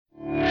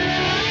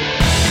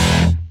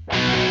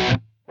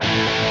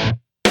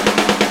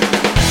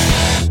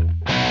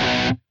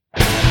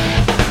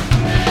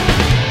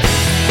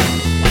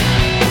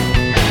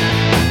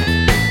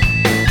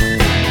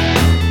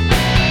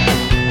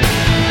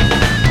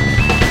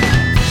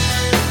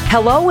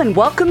Hello and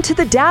welcome to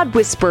the Dad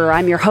Whisperer.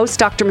 I'm your host,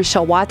 Dr.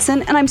 Michelle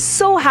Watson, and I'm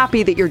so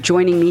happy that you're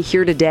joining me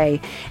here today.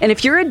 And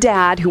if you're a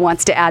dad who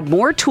wants to add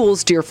more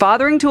tools to your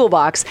fathering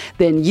toolbox,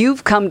 then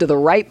you've come to the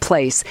right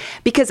place.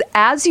 Because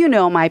as you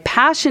know, my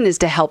passion is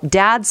to help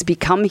dads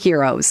become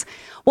heroes.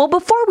 Well,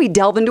 before we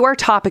delve into our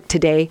topic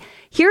today,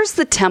 here's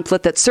the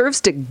template that serves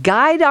to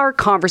guide our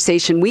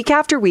conversation week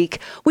after week,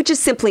 which is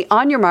simply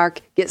on your mark,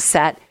 get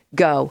set,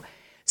 go.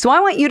 So I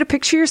want you to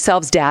picture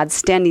yourselves, dads,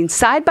 standing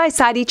side by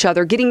side each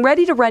other, getting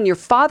ready to run your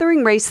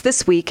fathering race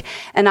this week.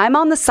 And I'm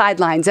on the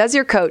sidelines as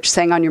your coach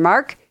saying, on your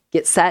mark,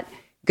 get set,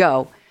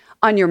 go.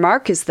 On your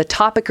mark is the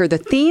topic or the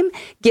theme.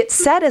 Get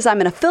set as I'm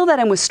going to fill that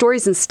in with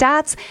stories and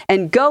stats.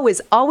 And go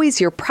is always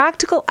your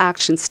practical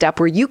action step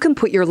where you can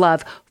put your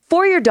love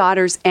for your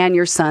daughters and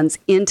your sons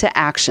into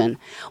action.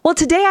 Well,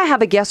 today I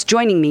have a guest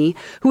joining me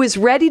who is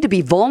ready to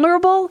be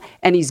vulnerable,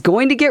 and he's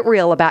going to get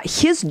real about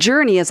his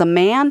journey as a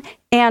man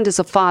and as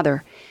a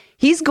father.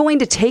 He's going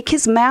to take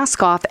his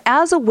mask off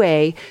as a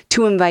way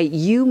to invite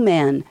you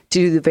men to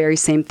do the very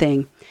same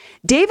thing.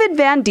 David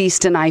Van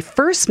Diest and I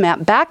first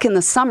met back in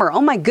the summer.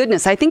 Oh my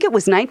goodness, I think it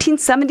was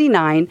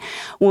 1979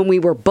 when we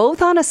were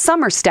both on a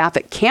summer staff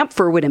at Camp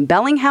Furwood in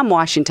Bellingham,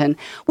 Washington,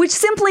 which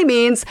simply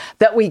means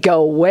that we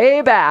go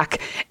way back,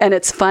 and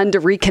it's fun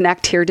to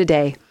reconnect here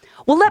today.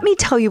 Well, let me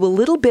tell you a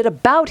little bit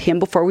about him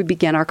before we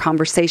begin our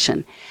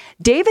conversation.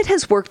 David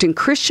has worked in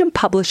Christian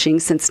publishing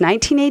since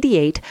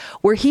 1988,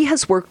 where he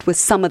has worked with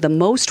some of the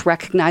most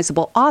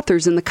recognizable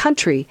authors in the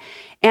country.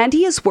 And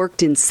he has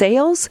worked in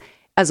sales,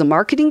 as a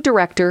marketing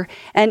director,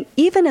 and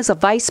even as a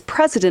vice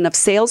president of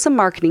sales and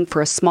marketing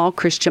for a small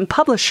Christian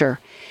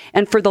publisher.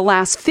 And for the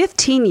last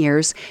 15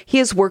 years, he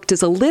has worked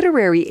as a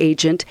literary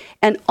agent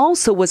and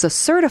also was a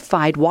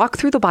certified Walk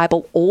Through the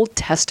Bible Old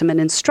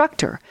Testament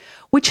instructor,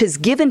 which has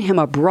given him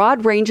a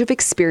broad range of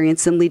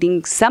experience in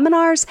leading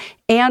seminars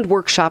and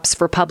workshops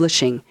for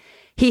publishing.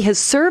 He has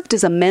served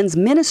as a men's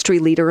ministry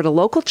leader at a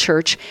local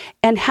church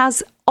and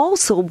has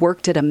also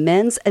worked at a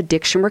men's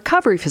addiction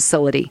recovery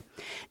facility.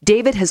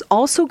 David has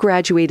also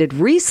graduated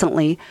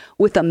recently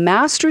with a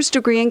master's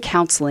degree in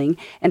counseling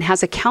and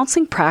has a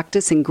counseling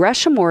practice in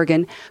Gresham,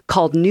 Oregon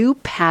called New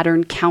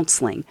Pattern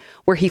Counseling,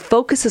 where he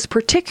focuses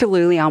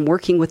particularly on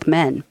working with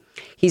men.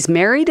 He's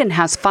married and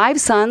has 5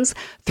 sons,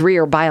 3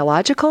 are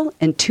biological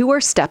and 2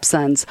 are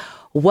stepsons.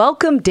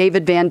 Welcome,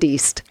 David Van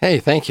Diest. Hey,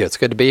 thank you. It's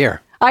good to be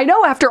here. I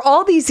know, after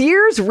all these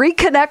years,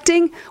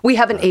 reconnecting, we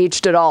haven't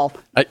aged at all.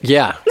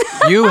 Yeah,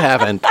 you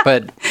haven't,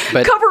 but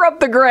cover up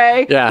the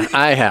gray. Yeah,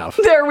 I have.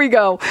 There we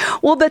go.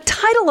 Well, the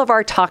title of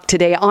our talk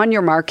today, On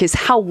Your Mark, is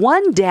How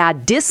One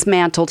Dad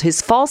Dismantled His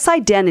False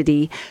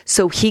Identity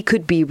So He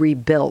Could Be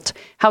Rebuilt.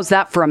 How's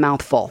that for a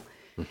mouthful?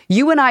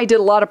 You and I did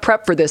a lot of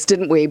prep for this,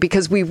 didn't we?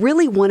 Because we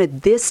really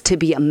wanted this to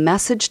be a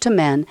message to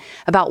men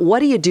about what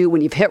do you do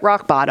when you've hit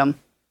rock bottom,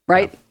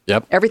 right?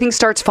 Yep. Everything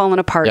starts falling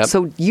apart. Yep.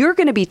 So you're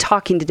going to be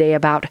talking today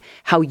about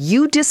how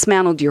you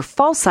dismantled your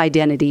false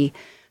identity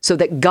so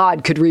that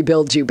God could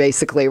rebuild you,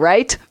 basically,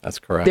 right? That's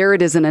correct. There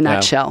it is in a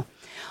nutshell.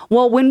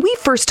 Well, when we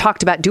first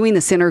talked about doing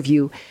this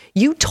interview,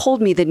 you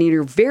told me that in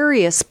your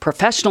various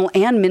professional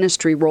and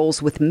ministry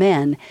roles with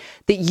men,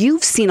 that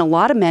you've seen a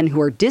lot of men who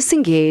are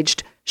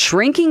disengaged,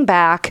 shrinking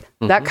back,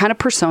 that kind of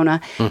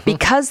persona,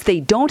 because they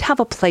don't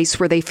have a place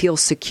where they feel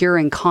secure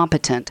and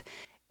competent.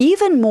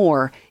 Even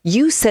more,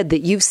 you said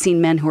that you've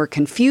seen men who are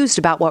confused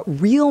about what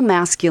real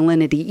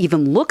masculinity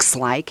even looks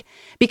like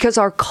because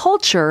our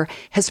culture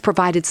has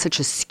provided such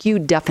a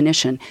skewed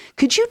definition.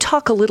 Could you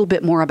talk a little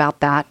bit more about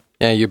that?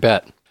 Yeah, you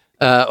bet.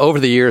 Over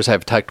the years,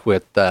 I've talked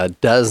with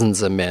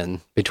dozens of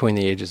men between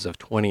the ages of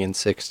 20 and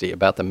 60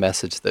 about the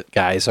message that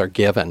guys are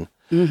given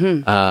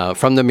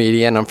from the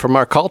media and from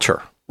our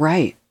culture.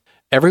 Right.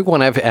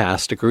 Everyone I've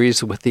asked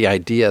agrees with the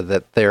idea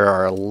that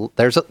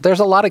there's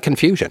a lot of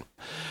confusion.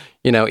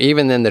 You know,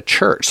 even in the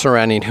church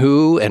surrounding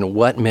who and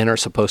what men are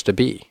supposed to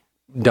be.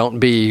 Don't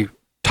be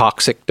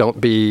toxic.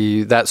 Don't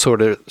be that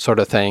sort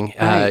of thing.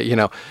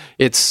 Right.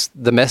 It's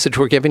the message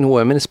we're giving to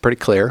women is pretty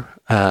clear.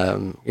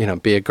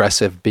 Be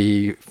aggressive,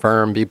 be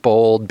firm, be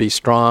bold, be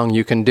strong.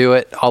 You can do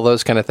it. All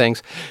those kind of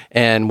things.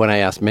 And when I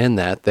ask men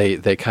that,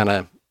 they kind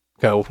of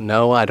go,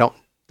 "No, I don't.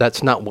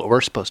 That's not what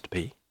we're supposed to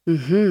be."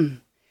 Mm-hmm.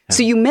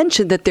 So you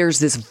mentioned that there's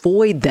this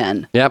void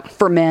then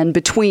for men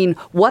between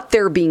what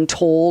they're being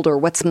told or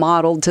what's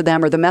modeled to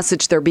them or the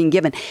message they're being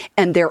given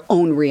and their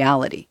own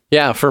reality.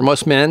 Yeah, for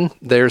most men,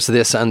 there's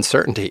this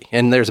uncertainty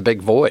and there's a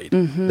big void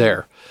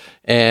there.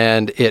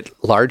 And it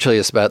largely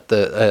is about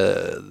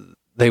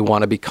they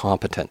want to be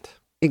competent.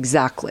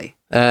 Exactly.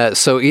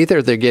 So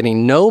either they're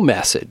getting no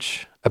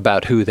message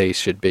about who they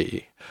should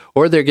be,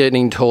 or they're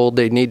getting told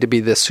they need to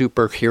be this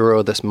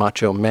superhero, this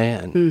macho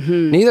man.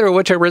 Neither of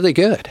which are really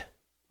good.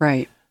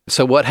 Right.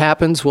 So what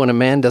happens when a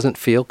man doesn't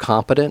feel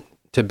competent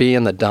to be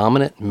in the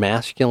dominant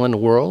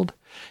masculine world?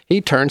 He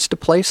turns to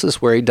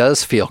places where he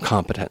does feel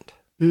competent.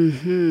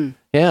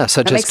 Yeah,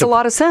 such that makes a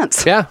lot of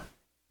sense.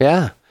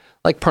 Yeah.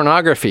 Like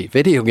pornography,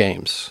 video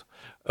games,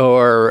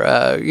 or,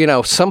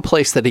 some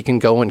place that he can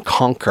go and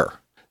conquer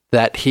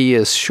that he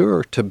is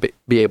sure to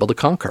be able to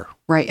conquer.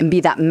 Right. And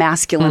be that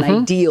masculine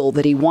ideal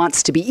that he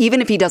wants to be,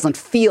 even if he doesn't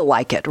feel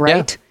like it,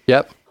 right? Yeah.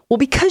 Yep. Well,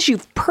 because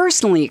you've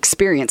personally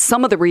experienced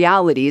some of the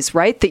realities,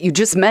 right, that you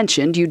just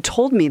mentioned, you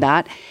told me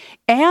that,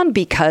 and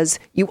because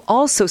you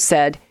also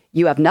said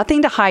you have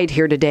nothing to hide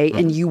here today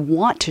and you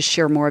want to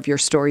share more of your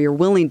story, you're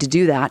willing to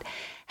do that.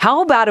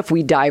 How about if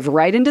we dive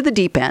right into the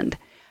deep end?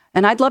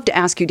 And I'd love to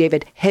ask you,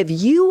 David, have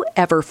you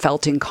ever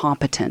felt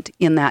incompetent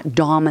in that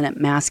dominant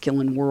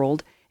masculine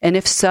world? And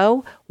if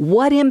so,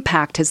 what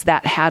impact has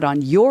that had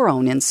on your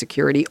own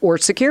insecurity or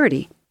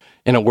security?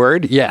 In a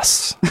word,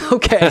 yes.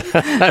 Okay.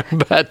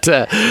 But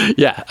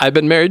yeah, I've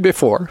been married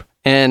before,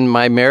 and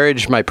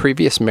my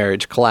previous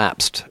marriage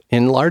collapsed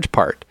in large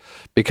part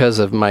because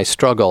of my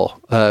struggle,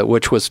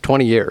 which was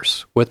 20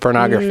 years with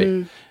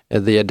pornography,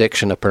 the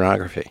addiction of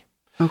pornography.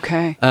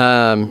 Okay.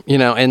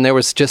 And there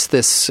was just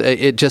this,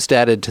 it just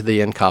added to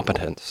the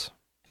incompetence.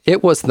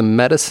 It was the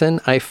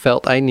medicine I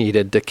felt I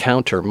needed to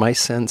counter my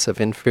sense of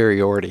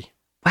inferiority.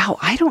 Wow,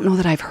 I don't know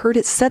that I've heard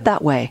it said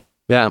that way.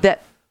 Yeah.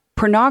 That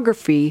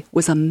pornography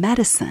was a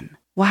medicine.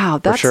 Wow,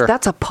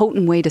 that's a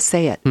potent way to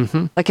say it.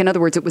 Mm-hmm. Like, in other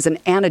words, it was an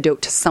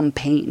antidote to some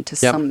pain, to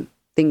something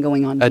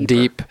going on deeper. A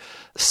deep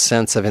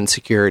sense of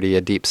insecurity,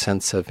 a deep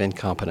sense of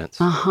incompetence.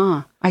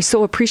 I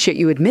so appreciate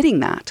you admitting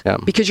that,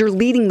 because you're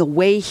leading the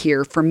way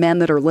here for men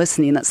that are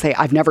listening that say,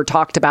 I've never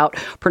talked about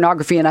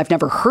pornography and I've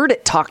never heard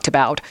it talked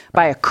about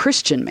by a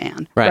Christian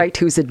man, right?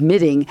 Who's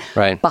admitting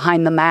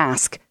behind the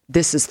mask,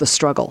 this is the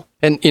struggle.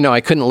 And,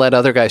 I couldn't let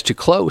other guys too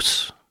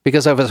close,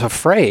 because I was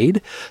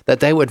afraid that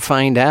they would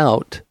find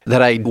out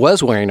that I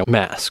was wearing a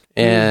mask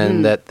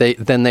and that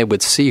they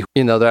would see,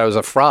 that I was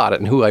a fraud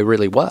and who I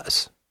really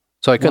was.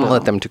 So I couldn't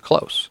let them too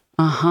close.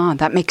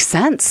 That makes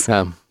sense.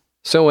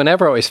 So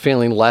whenever I was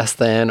feeling less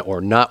than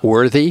or not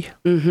worthy,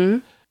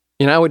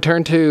 I would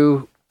turn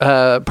to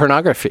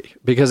pornography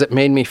because it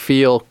made me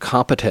feel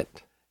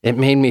competent. It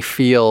made me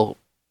feel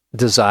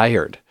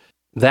desired.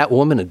 That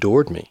woman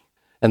adored me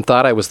and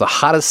thought I was the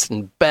hottest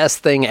and best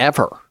thing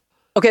ever.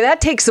 Okay,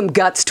 that takes some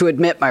guts to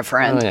admit, my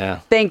friend. Oh, yeah.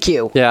 Thank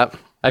you. Yeah.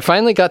 I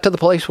finally got to the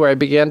place where I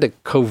began to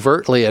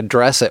covertly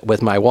address it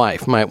with my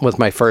wife, with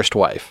my first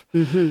wife.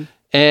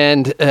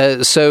 And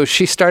so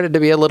she started to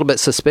be a little bit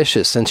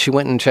suspicious, and she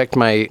went and checked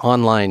my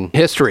online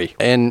history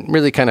and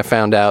really kind of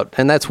found out.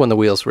 And that's when the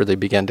wheels really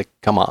began to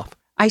come off.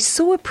 I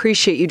so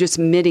appreciate you just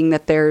admitting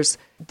that there's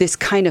this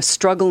kind of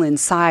struggle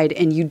inside,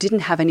 and you didn't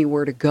have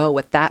anywhere to go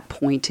at that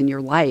point in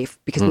your life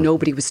because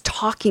nobody was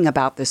talking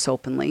about this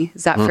openly.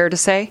 Is that fair to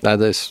say?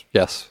 That is,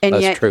 yes. And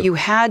that's yet true. You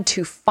had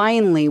to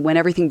finally, when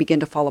everything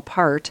began to fall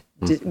apart,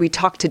 we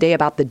talked today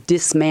about the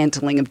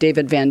dismantling of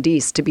David Van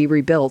Diest to be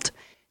rebuilt,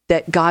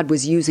 that God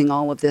was using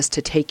all of this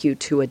to take you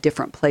to a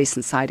different place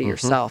inside of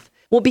yourself.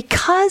 Well,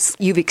 because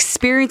you've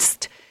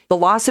experienced the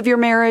loss of your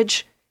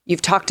marriage,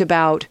 you've talked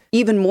about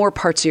even more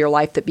parts of your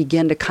life that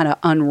begin to kind of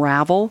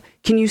unravel.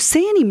 Can you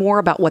say any more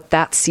about what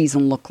that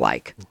season looked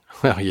like?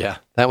 Well, yeah,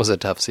 that was a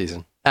tough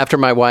season. After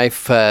my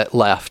wife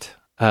left,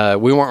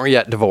 we weren't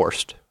yet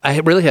divorced. I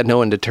really had no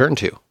one to turn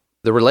to.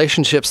 The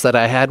relationships that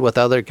I had with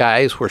other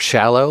guys were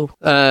shallow.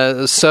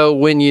 So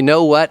when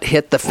what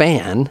hit the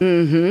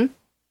fan,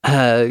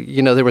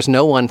 there was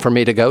no one for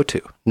me to go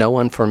to, no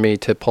one for me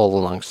to pull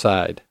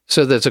alongside.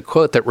 So there's a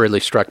quote that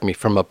really struck me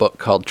from a book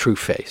called True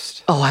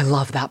Faced. Oh, I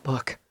love that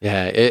book.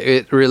 Yeah,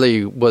 it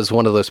really was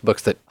one of those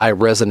books that I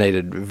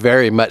resonated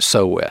very much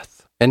so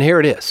with. And here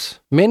it is.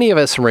 Many of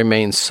us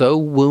remain so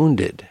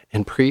wounded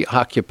and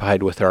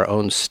preoccupied with our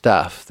own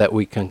stuff that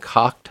we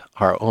concoct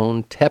our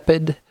own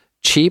tepid,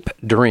 cheap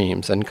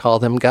dreams and call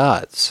them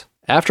gods.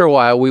 After a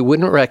while, we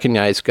wouldn't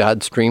recognize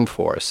God's dream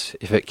for us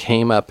if it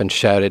came up and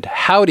shouted,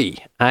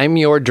 "Howdy, I'm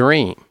your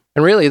dream."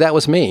 And really, that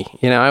was me.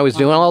 I was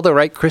doing all the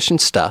right Christian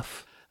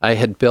stuff. I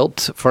had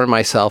built for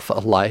myself a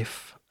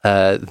life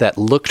that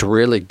looked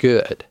really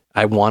good.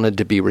 I wanted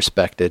to be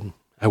respected.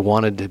 I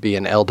wanted to be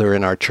an elder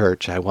in our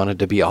church. I wanted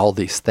to be all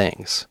these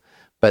things.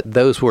 But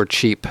those were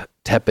cheap,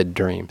 tepid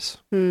dreams.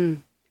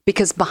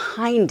 Because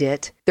behind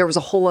it, there was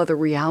a whole other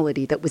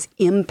reality that was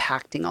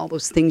impacting all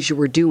those things you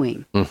were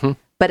doing.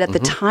 But at the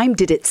time,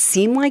 did it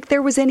seem like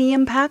there was any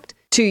impact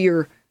to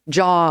your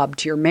job,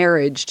 to your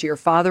marriage, to your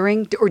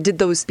fathering? Or did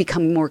those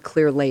become more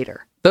clear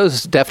later?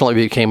 Those definitely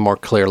became more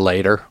clear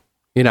later.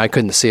 I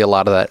couldn't see a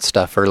lot of that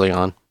stuff early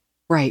on.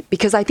 Right.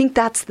 Because I think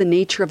that's the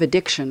nature of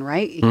addiction,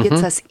 right? It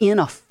gets us in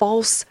a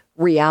false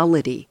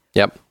reality.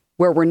 Yep.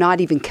 Where we're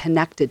not even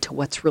connected to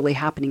what's really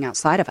happening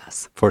outside of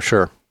us. For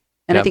sure.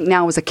 And I think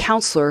now as a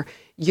counselor,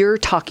 you're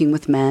talking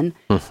with men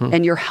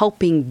and you're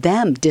helping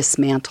them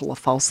dismantle a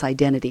false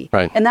identity.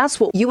 Right. And that's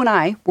what you and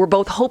I, we're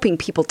both hoping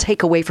people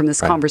take away from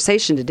this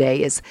conversation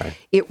today is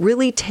it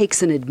really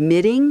takes an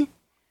admitting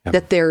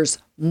that there's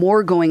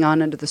more going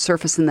on under the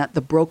surface and that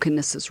the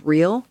brokenness is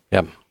real.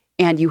 Yep.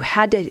 And you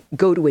had to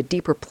go to a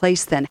deeper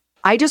place then.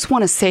 I just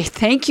want to say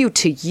thank you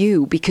to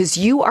you because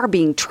you are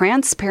being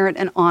transparent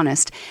and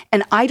honest.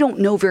 And I don't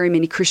know very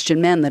many Christian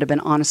men that have been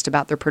honest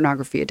about their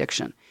pornography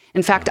addiction.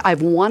 In fact,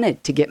 I've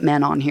wanted to get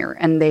men on here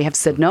and they have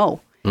said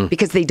no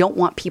because they don't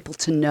want people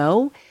to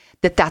know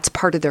that that's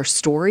part of their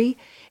story.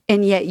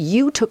 And yet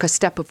you took a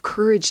step of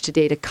courage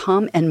today to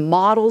come and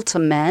model to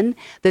men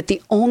that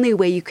the only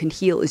way you can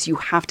heal is you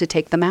have to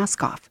take the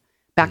mask off.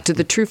 Back to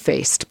the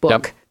True-Faced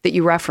book that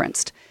you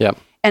referenced. Yep.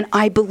 And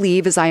I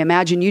believe, as I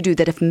imagine you do,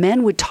 that if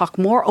men would talk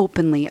more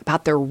openly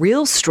about their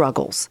real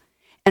struggles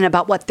and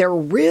about what they're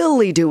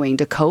really doing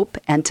to cope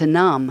and to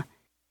numb,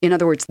 in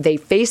other words, they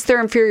face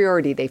their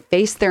inferiority, they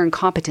face their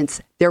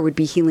incompetence, there would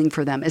be healing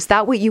for them. Is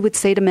that what you would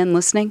say to men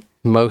listening?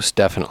 Most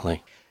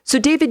definitely. So,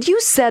 David, you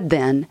said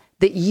then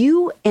that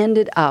you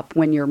ended up,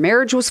 when your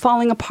marriage was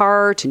falling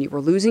apart and you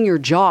were losing your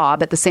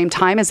job at the same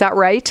time. Is that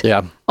right?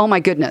 Yeah. Oh, my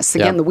goodness.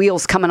 Again, the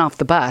wheels coming off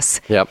the bus.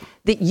 Yep.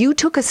 That you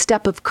took a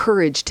step of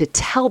courage to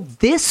tell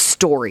this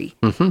story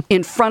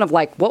in front of,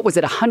 like, what was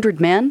it, 100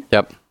 men?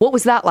 Yep. What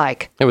was that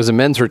like? It was a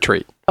men's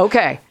retreat.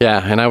 Okay.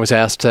 Yeah, and I was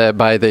asked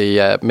by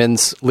the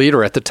men's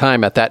leader at the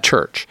time at that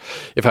church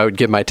if I would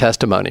give my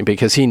testimony,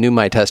 because he knew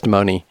my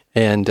testimony.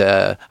 And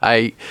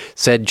I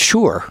said,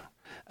 sure.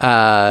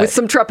 With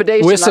some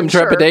trepidation. With some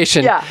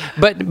trepidation. Yeah.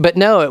 But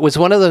no, it was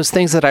one of those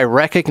things that I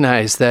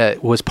recognized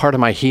that was part of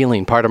my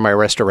healing, part of my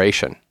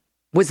restoration.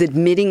 Was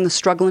admitting the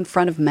struggle in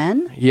front of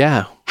men?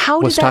 Yeah.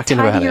 How did that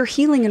tie to your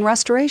healing and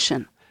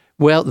restoration?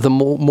 Well, the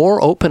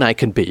more open I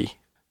could be,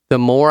 the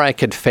more I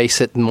could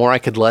face it, the more I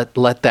could let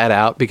that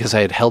out, because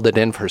I had held it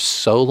in for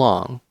so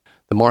long.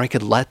 The more I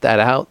could let that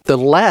out, the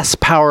less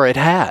power it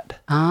had.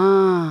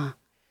 Ah.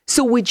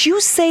 So would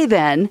you say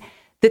then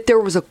that there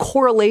was a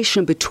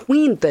correlation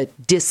between the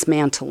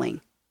dismantling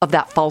of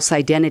that false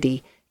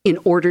identity in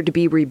order to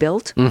be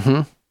rebuilt?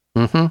 Mm-hmm.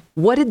 Mm-hmm.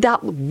 What did that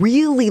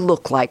really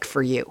look like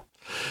for you?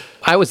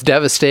 I was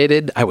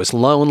devastated. I was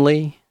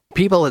lonely.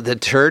 People at the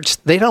church,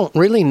 they don't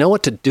really know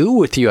what to do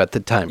with you at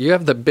the time. You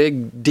have the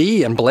big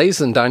D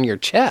emblazoned on your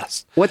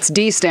chest. What's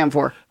D stand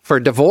for? For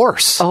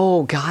divorce.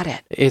 Oh, got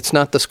it. It's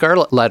not the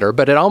scarlet letter,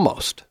 but it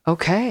almost.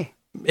 Okay.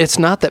 It's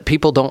not that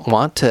people don't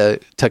want to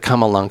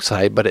come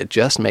alongside, but it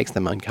just makes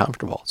them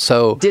uncomfortable.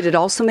 So, did it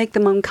also make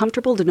them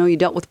uncomfortable to know you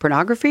dealt with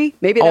pornography?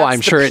 Maybe that's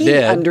I'm sure P it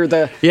did. Under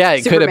the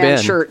it could have been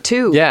shirt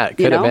too. Yeah, it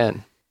could have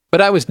been. But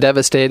I was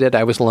devastated.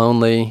 I was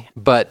lonely.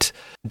 But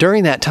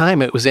during that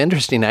time, it was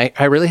interesting.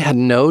 I really had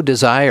no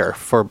desire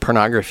for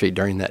pornography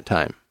during that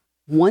time.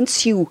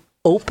 Once you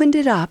opened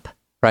it up,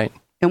 right,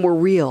 and were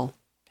real.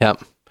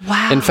 Yep.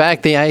 Wow. In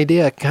fact, the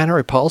idea kind of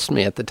repulsed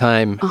me at the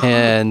time.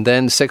 And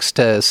then 6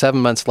 to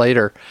 7 months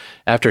later,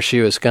 after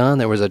she was gone,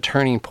 there was a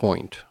turning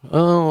point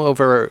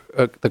over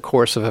the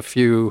course of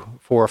 4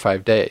 or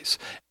 5 days.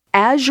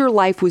 As your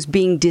life was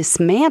being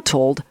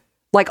dismantled,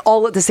 like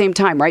all at the same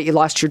time, right? You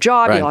lost your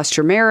job, you lost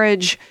your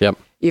marriage. Yep.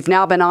 You've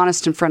now been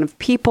honest in front of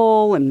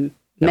people and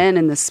men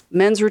in this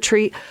men's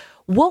retreat.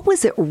 What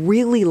was it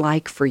really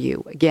like for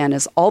you, again,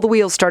 as all the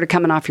wheels started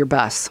coming off your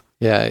bus?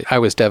 Yeah, I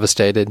was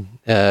devastated.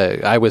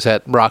 I was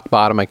at rock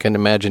bottom. I couldn't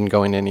imagine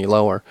going any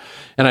lower.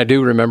 And I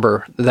do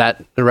remember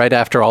that right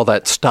after all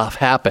that stuff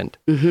happened,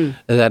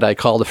 that I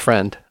called a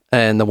friend,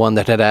 and the one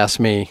that had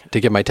asked me to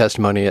give my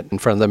testimony in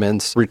front of the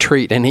men's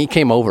retreat. And he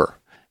came over.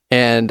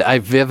 And I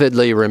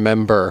vividly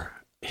remember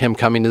him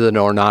coming to the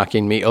door,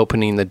 knocking, me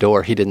opening the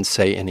door. He didn't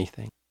say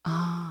anything.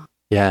 Oh.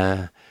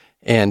 Yeah.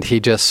 And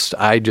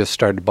I just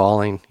started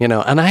bawling, and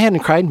I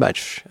hadn't cried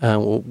much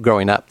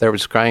growing up.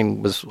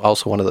 Crying was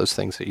also one of those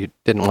things that you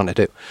didn't want to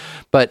do.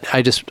 But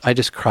I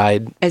just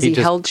cried. As he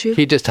held you?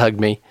 He just hugged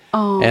me.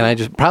 Oh. And I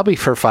just, probably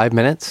for 5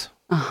 minutes.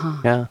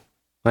 Yeah.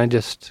 I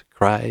just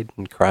cried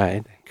and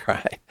cried and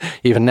cried.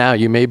 Even now,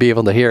 you may be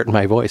able to hear it in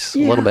my voice a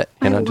little bit.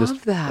 I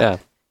love that. Yeah.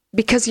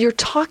 Because you're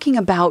talking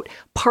about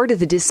part of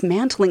the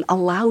dismantling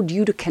allowed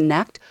you to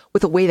connect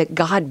with a way that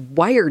God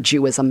wired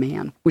you as a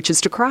man, which is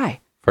to cry.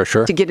 For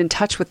sure. To get in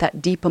touch with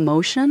that deep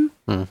emotion.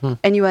 Mm-hmm.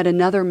 And you had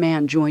another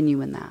man join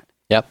you in that.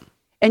 Yep.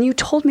 And you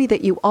told me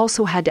that you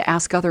also had to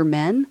ask other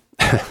men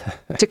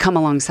to come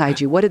alongside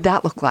you. What did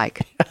that look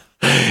like?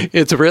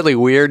 It's really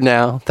weird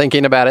now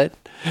thinking about it,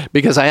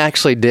 because I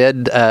actually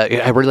did.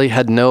 I really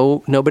had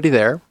nobody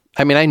there.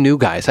 I mean, I knew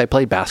guys. I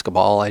played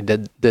basketball. I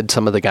did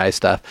some of the guy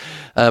stuff,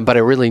 but I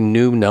really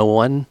knew no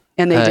one.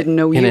 And they didn't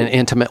know you? In an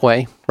intimate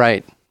way.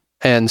 Right.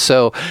 And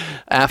so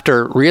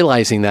after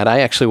realizing that, I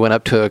actually went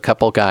up to a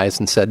couple guys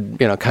and said,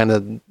 kind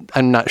of,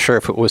 I'm not sure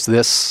if it was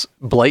this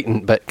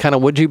blatant, but kind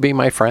of, would you be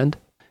my friend?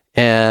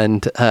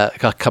 And a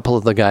couple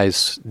of the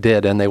guys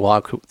did, and they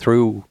walked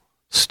through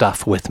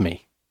stuff with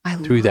me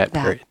through that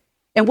period.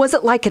 And was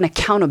it like an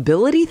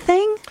accountability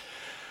thing?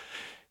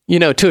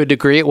 To a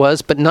degree it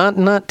was, but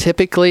not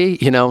typically,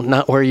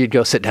 not where you'd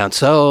go sit down.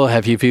 So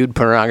have you viewed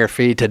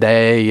pornography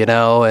today,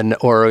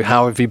 or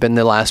how have you been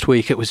the last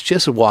week? It was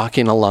just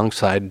walking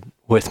alongside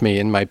with me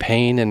in my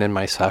pain and in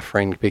my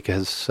suffering,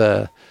 because,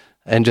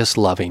 and just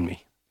loving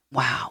me.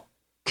 Wow.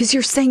 Because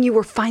you're saying you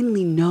were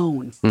finally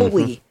known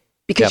fully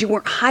because you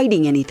weren't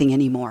hiding anything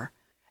anymore.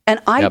 And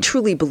I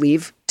truly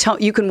believe,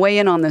 you can weigh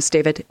in on this,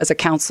 David, as a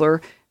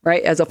counselor,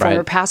 right, as a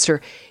former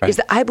pastor, is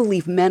that I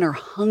believe men are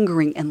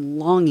hungering and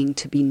longing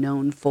to be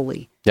known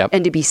fully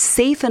and to be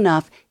safe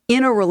enough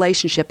in a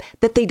relationship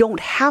that they don't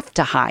have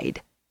to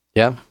hide.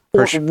 Yeah.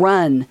 or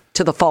run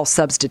to the false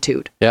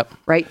substitute. Yep.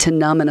 Right? To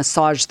numb and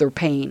assuage their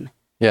pain.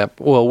 Yep.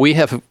 Well, we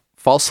have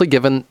falsely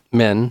given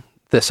men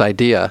this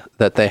idea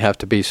that they have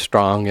to be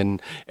strong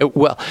and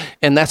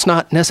that's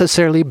not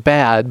necessarily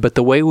bad, but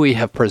the way we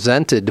have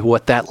presented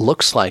what that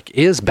looks like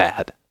is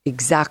bad.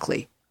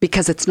 Exactly.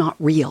 Because it's not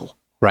real.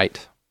 Right.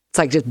 It's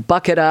like just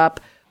buck it up,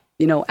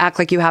 act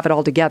like you have it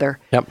all together.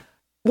 Yep.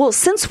 Well,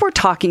 since we're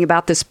talking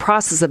about this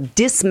process of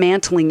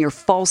dismantling your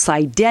false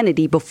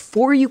identity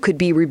before you could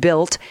be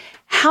rebuilt,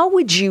 how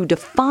would you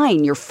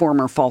define your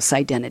former false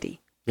identity?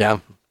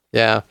 Yeah.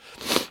 Yeah.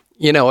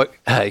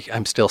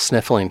 I'm still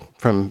sniffling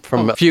from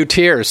a few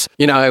tears.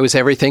 I was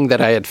everything that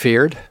I had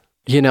feared.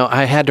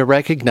 I had to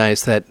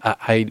recognize that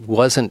I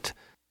wasn't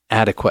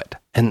adequate,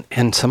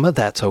 and some of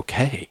that's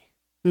okay.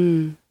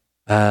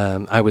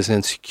 I was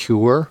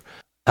insecure.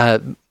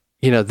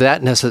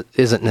 That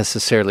isn't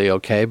necessarily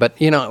okay, but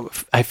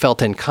I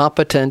felt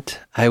incompetent.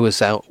 I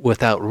was out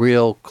without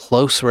real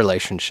close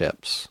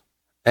relationships,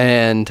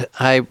 and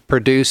I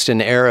produced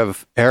an air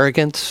of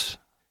arrogance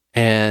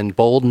and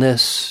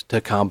boldness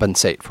to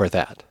compensate for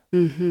that.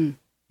 Mm-hmm.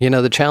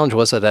 The challenge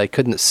was that I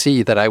couldn't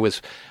see that I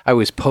was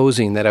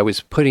posing, that I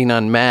was putting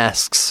on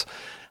masks.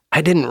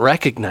 I didn't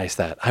recognize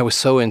that. I was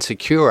so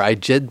insecure. I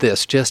did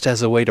this just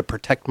as a way to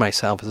protect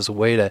myself, as a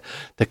way to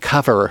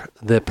cover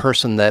the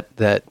person that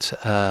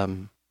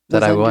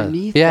I was.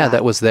 Yeah,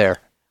 that was there.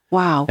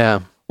 Wow.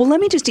 Yeah. Well, let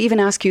me just even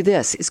ask you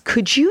this: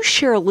 could you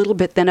share a little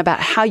bit then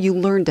about how you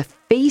learned to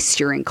face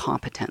your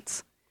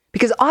incompetence?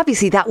 Because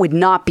obviously that would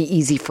not be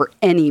easy for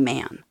any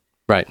man.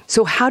 Right.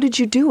 So how did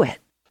you do it?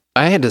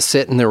 I had to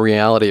sit in the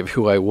reality of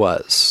who I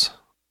was.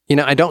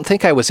 I don't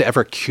think I was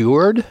ever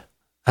cured.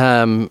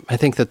 I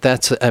think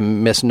that's a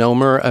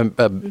misnomer,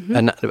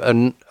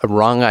 a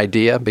wrong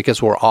idea,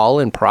 because we're all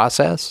in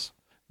process,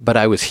 but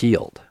I was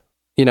healed.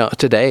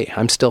 Today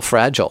I'm still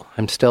fragile.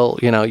 I'm still,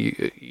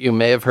 you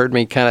may have heard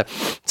me kind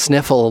of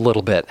sniffle a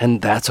little bit,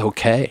 and that's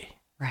okay.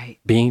 Right.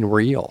 Being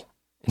real.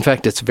 In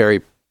fact,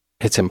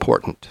 it's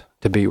important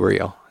to be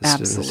real.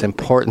 Absolutely. It's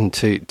important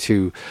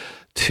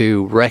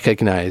to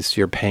recognize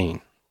your pain.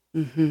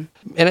 Mm-hmm.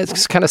 And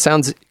it kind of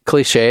sounds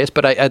cliches,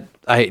 but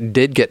I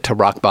did get to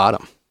rock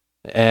bottom.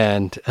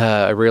 And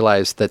I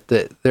realized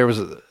that I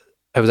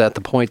was at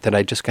the point that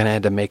I just kind of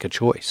had to make a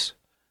choice.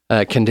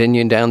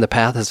 Continuing down the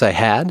path as I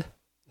had,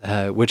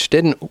 which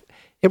it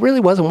really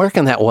wasn't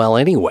working that well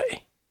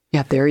anyway.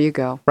 Yeah, there you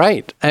go.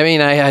 Right. I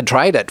mean, I had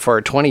tried it for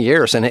 20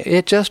 years and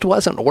it just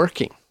wasn't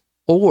working.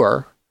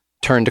 Or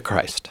turn to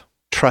Christ.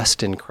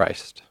 Trust in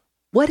Christ.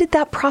 What did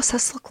that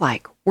process look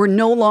like? Were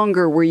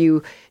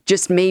you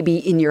just maybe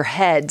in your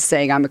head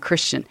saying, I'm a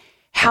Christian?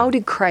 How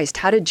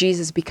did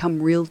Jesus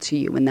become real to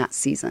you in that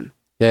season?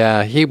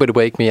 Yeah, he would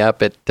wake me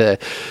up at,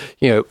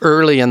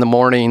 early in the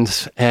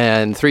mornings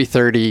and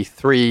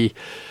 3:33,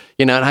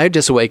 and I'd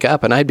just wake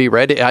up and I'd be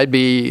ready. I'd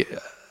be,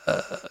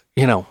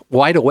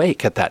 wide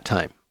awake at that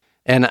time.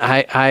 And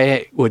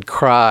I would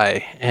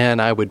cry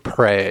and I would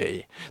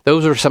pray.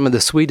 Those were some of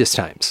the sweetest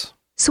times.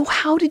 So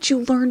how did you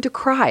learn to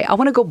cry? I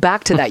want to go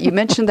back to that. You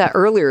mentioned that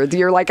earlier.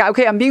 You're like,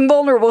 okay, I'm being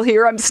vulnerable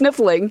here. I'm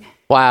sniffling.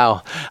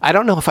 Wow. I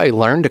don't know if I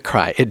learned to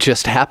cry. It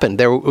just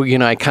happened.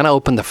 I kind of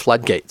opened the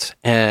floodgates,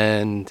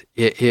 and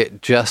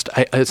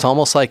it's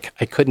almost like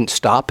I couldn't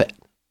stop it.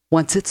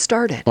 Once it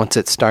started.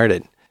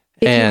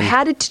 If you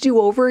had it to do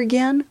over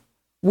again,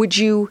 would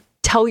you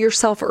tell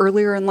yourself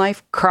earlier in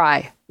life,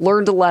 cry,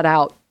 learn to let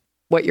out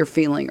what you're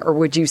feeling? Or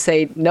would you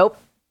say, nope,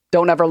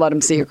 don't ever let them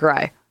see you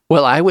cry?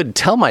 Well, I would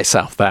tell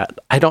myself that.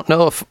 I don't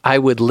know if I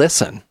would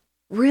listen.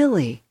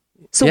 Really?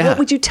 So What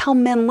would you tell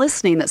men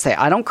listening that say,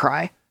 I don't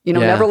cry?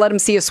 Never let them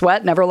see you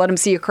sweat, never let them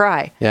see you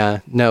cry. Yeah,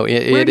 no.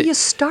 Where do you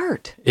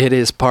start? It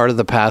is part of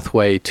the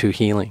pathway to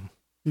healing.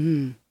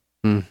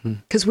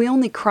 Because we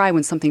only cry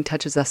when something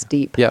touches us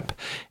deep. Yep.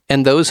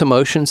 And those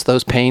emotions,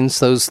 those pains,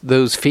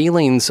 those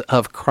feelings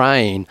of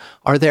crying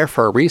are there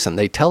for a reason.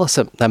 They tell us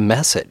a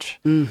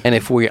message. Mm-hmm. And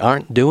if we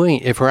aren't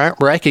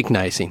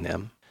recognizing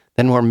them,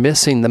 then we're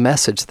missing the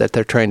message that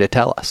they're trying to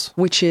tell us.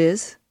 Which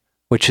is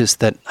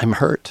that I'm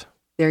hurt.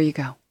 There you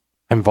go.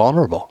 I'm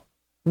vulnerable.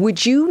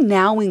 Would you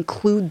now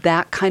include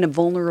that kind of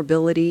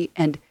vulnerability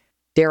and,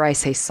 dare I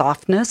say,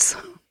 softness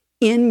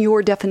in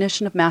your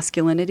definition of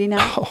masculinity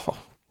now? Oh,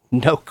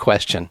 no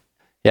question.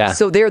 Yeah.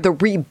 So the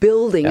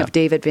rebuilding of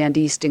David Van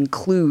Diest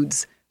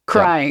includes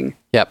crying.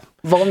 Yep.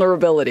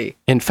 Vulnerability.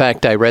 In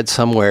fact, I read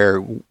somewhere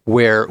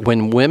where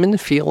when women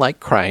feel like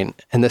crying,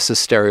 and this is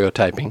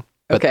stereotyping,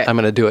 but I'm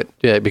going to do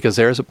it because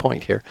there's a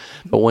point here.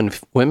 But when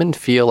women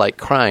feel like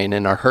crying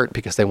and are hurt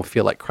because they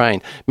feel like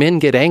crying, men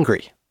get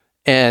angry.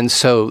 And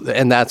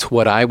that's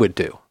what I would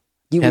do.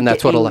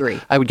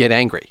 I would get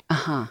angry.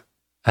 Uh-huh.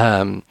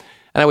 And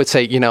I would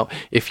say,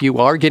 if you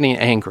are getting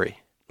angry,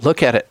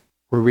 look at it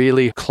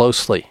really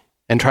closely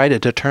and try to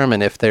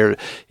determine if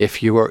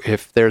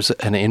there's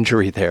an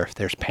injury there, if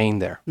there's pain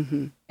there.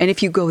 Mm-hmm. And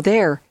if you go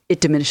there,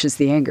 it diminishes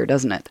the anger,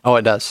 doesn't it? Oh,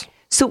 it does.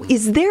 So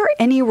is there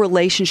any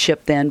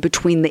relationship then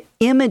between the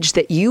image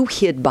that you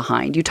hid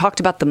behind? You talked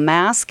about the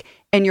mask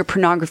and your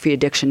pornography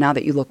addiction now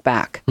that you look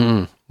back.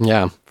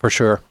 Yeah, for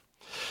sure.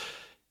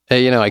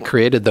 I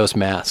created those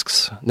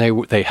masks.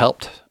 They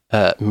helped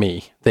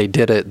me. They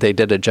did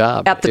a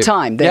job. At the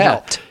time, they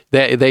helped.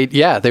 They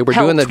were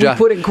doing the job.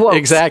 Put in quotes.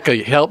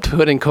 Exactly. Helped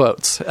put in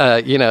quotes.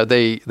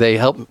 They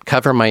helped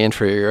cover my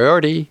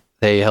inferiority.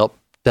 They helped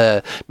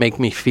make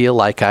me feel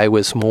like I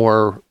was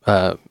more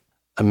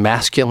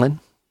masculine,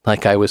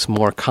 like I was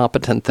more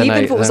competent than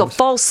Even if it was a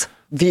false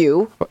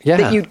view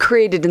that you'd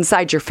created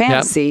inside your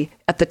fantasy,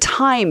 at the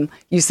time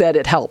you said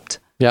it helped.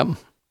 Yep.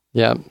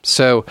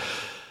 So,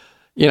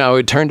 I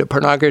would turn to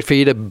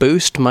pornography to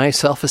boost my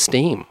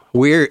self-esteem.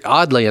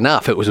 Oddly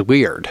enough, it was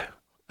weird.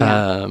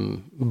 Yeah.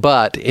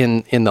 But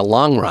in the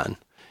long run,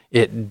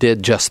 it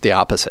did just the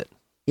opposite.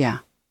 Yeah.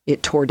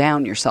 It tore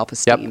down your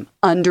self-esteem.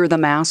 Under the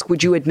mask,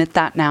 would you admit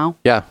that now?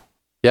 Yeah.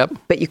 Yep.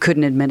 But you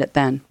couldn't admit it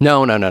then?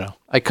 No.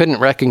 I couldn't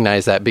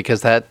recognize that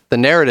because the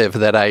narrative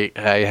that I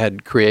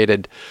had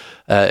created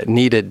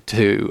needed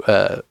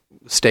to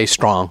stay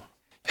strong.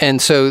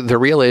 And so the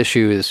real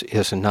issue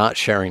is not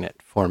sharing it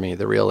for me.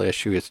 The real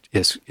issue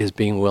is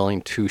being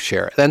willing to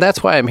share it. And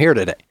that's why I'm here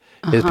today,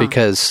 is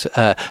because,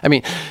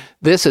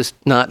 this is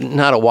not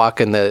a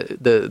walk in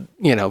the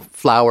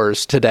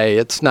flowers today.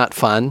 It's not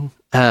fun,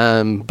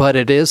 but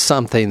it is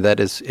something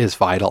that is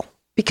vital.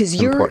 Because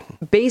you're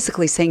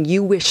basically saying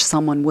you wish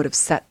someone would have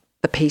set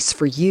the pace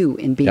for you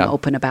in being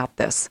open about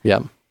this. Yeah.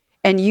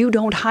 And you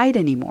don't hide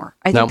anymore.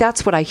 I think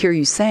that's what I hear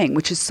you saying,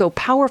 which is so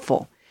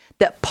powerful.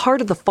 That part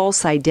of the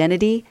false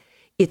identity,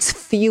 it's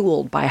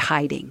fueled by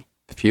hiding.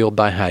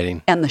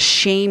 And the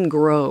shame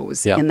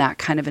grows in that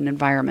kind of an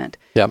environment.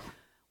 Yep.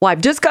 Well,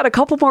 I've just got a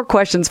couple more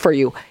questions for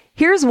you.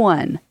 Here's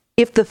one.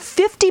 If the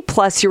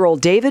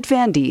 50-plus-year-old David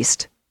Van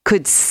Diest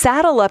could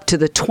saddle up to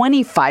the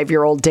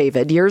 25-year-old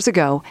David years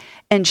ago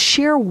and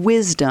share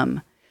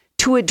wisdom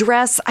to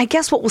address, I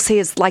guess what we'll say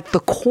is like the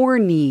core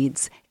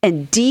needs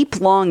and deep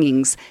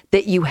longings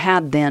that you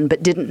had then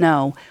but didn't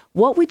know,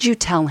 what would you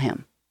tell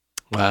him?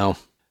 Wow.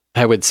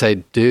 I would say,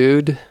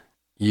 dude,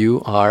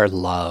 you are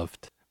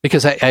loved.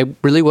 Because I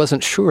really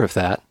wasn't sure of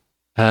that.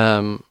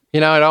 I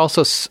would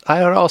also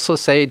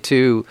say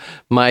to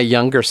my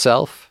younger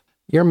self,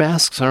 your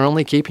masks are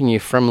only keeping you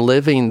from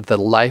living the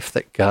life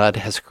that God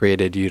has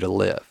created you to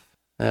live.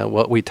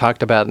 What we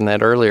talked about in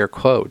that earlier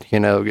quote,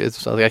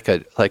 it's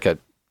like a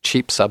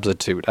cheap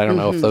substitute. I don't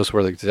know if those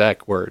were the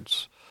exact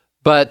words.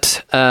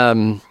 But,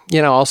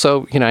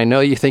 also, I know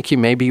you think you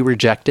may be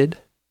rejected,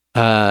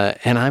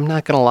 and I'm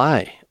not going to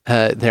lie.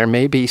 There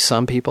may be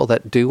some people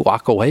that do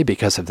walk away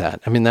because of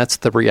that. I mean, that's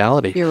the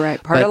reality. You're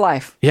right. Part of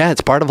life. Yeah,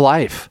 it's part of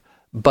life.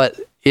 But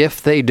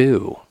if they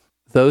do,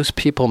 those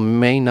people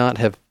may not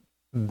have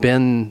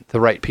been the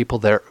right people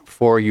there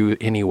for you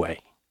anyway.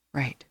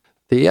 Right.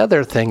 The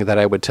other thing that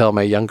I would tell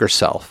my younger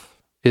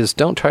self is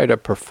don't try to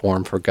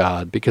perform for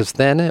God, because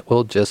then it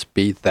will just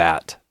be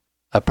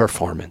a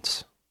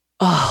performance.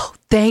 Oh,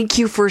 thank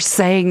you for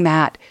saying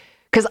that.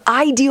 Because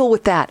I deal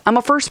with that. I'm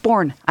a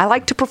firstborn. I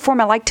like to perform.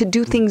 I like to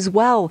do things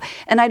well.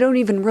 And I don't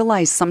even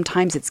realize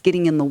sometimes it's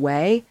getting in the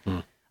way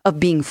of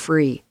being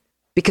free.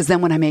 Because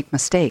then when I make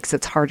mistakes,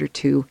 it's harder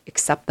to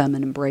accept them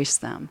and embrace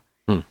them.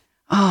 Oh,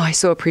 I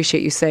so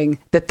appreciate you saying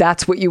that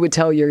that's what you would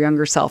tell your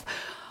younger self.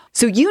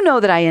 So you know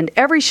that I end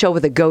every show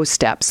with a go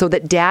step so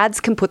that dads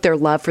can put their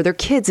love for their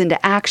kids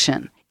into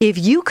action. If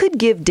you could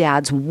give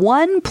dads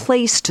one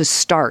place to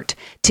start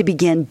to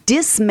begin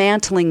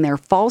dismantling their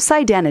false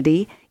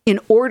identity in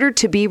order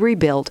to be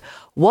rebuilt,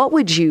 what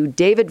would you,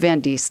 David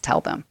Van Diest,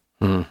 tell them?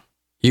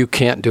 You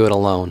can't do it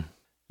alone.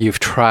 You've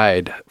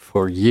tried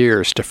for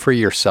years to free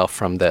yourself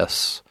from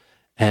this,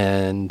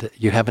 and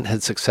you haven't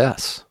had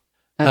success.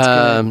 That's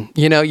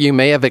good. You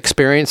may have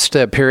experienced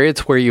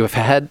periods where you have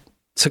had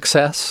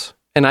success,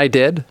 and I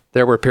did.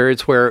 There were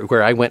periods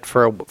where I went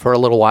for a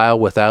little while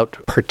without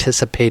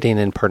participating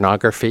in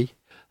pornography,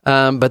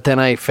 but then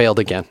I failed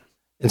again.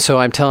 And so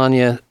I'm telling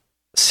you,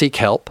 seek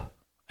help.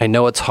 I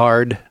know it's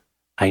hard.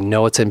 I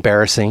know it's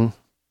embarrassing,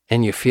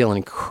 and you feel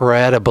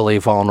incredibly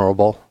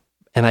vulnerable,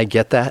 and I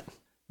get that,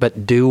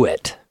 but do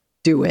it.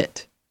 Do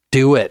it.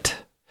 Do it.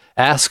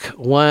 Ask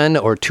one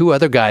or two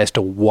other guys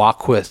to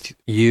walk with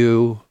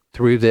you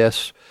through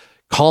this.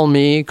 Call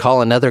me,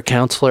 call another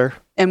counselor.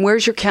 And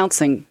where's your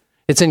counseling?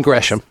 It's in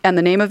Gresham. And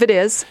the name of it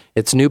is?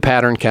 It's New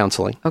Pattern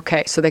Counseling.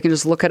 Okay, so they can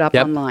just look it up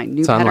online.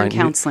 New Pattern online.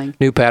 Counseling.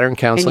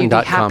 NewPatternCounseling.com. And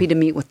you'd be happy to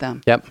meet with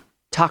them. Yep.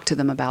 Talk to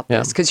them about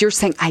this. Because you're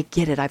saying, I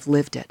get it, I've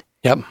lived it.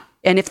 Yep.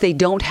 And if they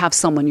don't have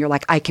someone, you're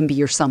like, I can be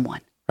your someone.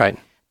 Right.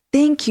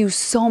 Thank you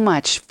so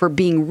much for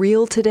being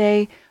real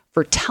today,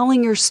 for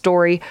telling your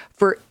story,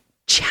 for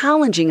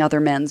challenging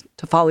other men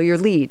to follow your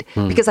lead.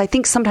 Because I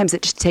think sometimes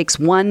it just takes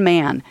one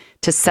man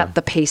to set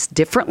the pace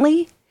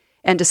differently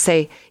and to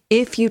say,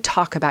 if you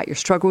talk about your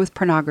struggle with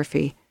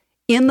pornography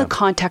in the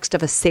context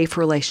of a safe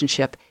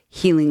relationship,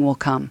 healing will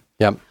come.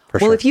 Yep.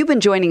 Well, if you've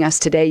been joining us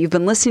today, you've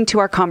been listening to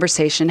our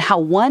conversation, how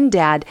one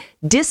dad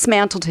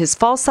dismantled his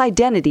false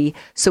identity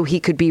so he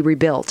could be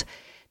rebuilt.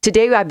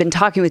 Today, I've been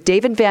talking with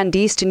David Van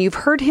Diest, and you've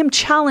heard him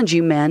challenge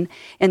you men,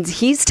 and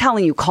he's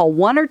telling you, call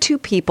 1 or 2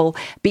 people,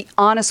 be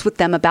honest with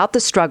them about the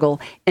struggle,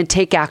 and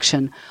take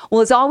action. Well,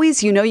 as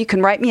always, you know you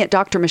can write me at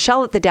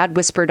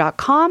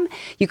drmichelle@thedadwhisperer.com.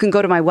 You can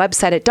go to my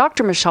website at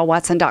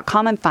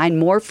drmichellewatson.com and find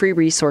more free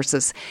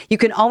resources. You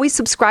can always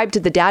subscribe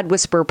to the Dad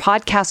Whisperer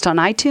podcast on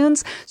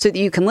iTunes so that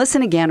you can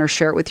listen again or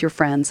share it with your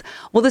friends.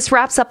 Well, this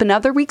wraps up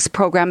another week's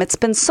program. It's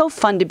been so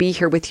fun to be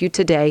here with you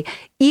today,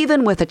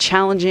 even with a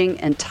challenging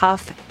and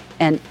tough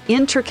and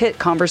intricate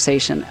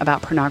conversation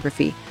about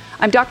pornography.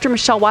 I'm Dr.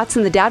 Michelle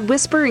Watson, the Dad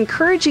Whisperer,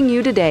 encouraging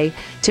you today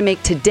to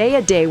make today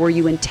a day where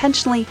you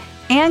intentionally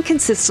and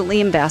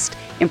consistently invest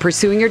in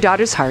pursuing your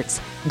daughter's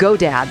hearts. Go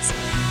Dads.